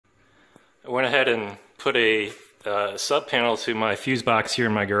I went ahead and put a sub panel to my fuse box here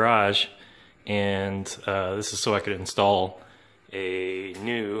in my garage, and this is so I could install a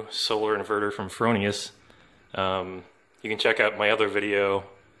new solar inverter from Fronius. You can check out my other video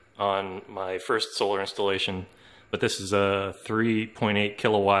on my first solar installation, but this is a 3.8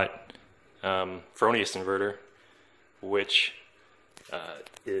 kilowatt Fronius inverter, which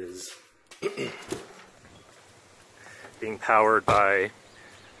is being powered by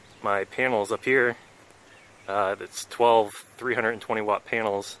my panels up here. That's 12 320 watt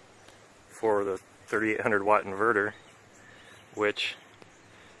panels for the 3800 watt inverter, which,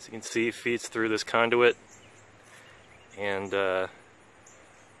 as you can see, feeds through this conduit and up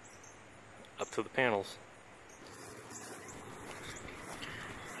to the panels.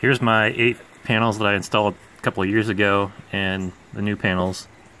 Here's my 8 panels that I installed a couple of years ago, and the new panels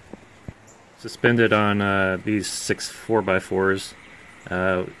suspended on these 6 4x4s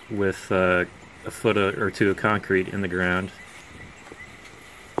with a foot or two of concrete in the ground.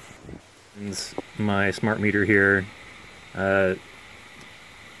 And my smart meter here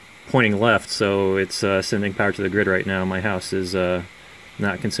pointing left, so it's sending power to the grid right now. My house is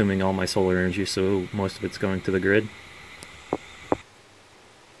not consuming all my solar energy, so most of it's going to the grid.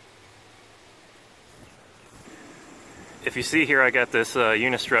 If you see here, I got this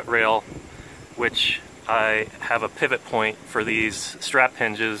unistrut rail, which I have a pivot point for these strap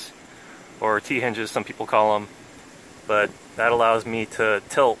hinges, or T-hinges some people call them, but that allows me to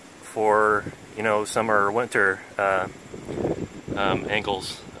tilt for, you know, summer or winter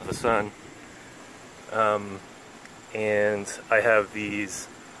angles of the sun. And I have these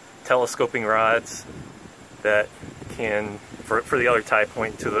telescoping rods that can, for the other tie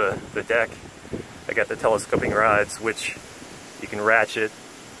point to the deck, I got the telescoping rods which you can ratchet,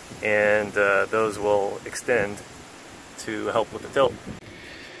 and those will extend to help with the tilt.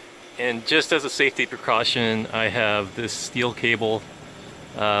 And just as a safety precaution, I have this steel cable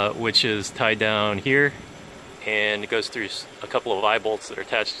which is tied down here, and it goes through a couple of eye bolts that are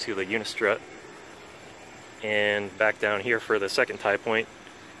attached to the unistrut, and back down here for the second tie point,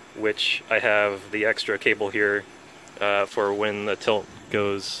 which I have the extra cable here for when the tilt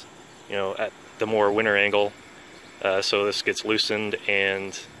goes, you know, at the more winter angle. So this gets loosened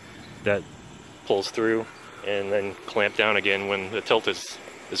and that pulls through, and then clamp down again when the tilt is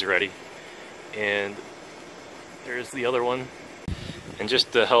ready. And there's the other one. And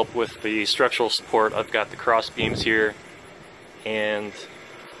just to help with the structural support, I've got the cross beams here, and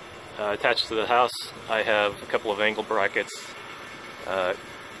attached to the house I have a couple of angle brackets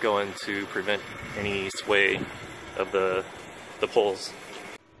going to prevent any sway of the poles.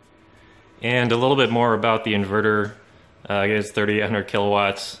 And a little bit more about the inverter. I guess 3800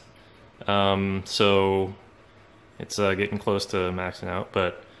 kilowatts, so it's getting close to maxing out,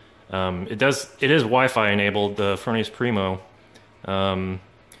 but it is Wi-Fi enabled, the Fronius Primo. I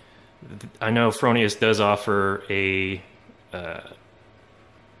know Fronius does offer a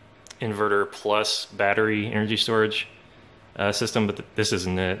inverter plus battery energy storage system, but this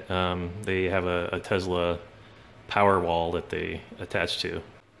isn't it. They have a Tesla power wall that they attach to.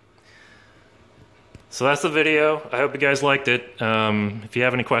 So that's the video. I hope you guys liked it. If you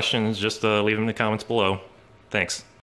have any questions, just leave them in the comments below. Thanks.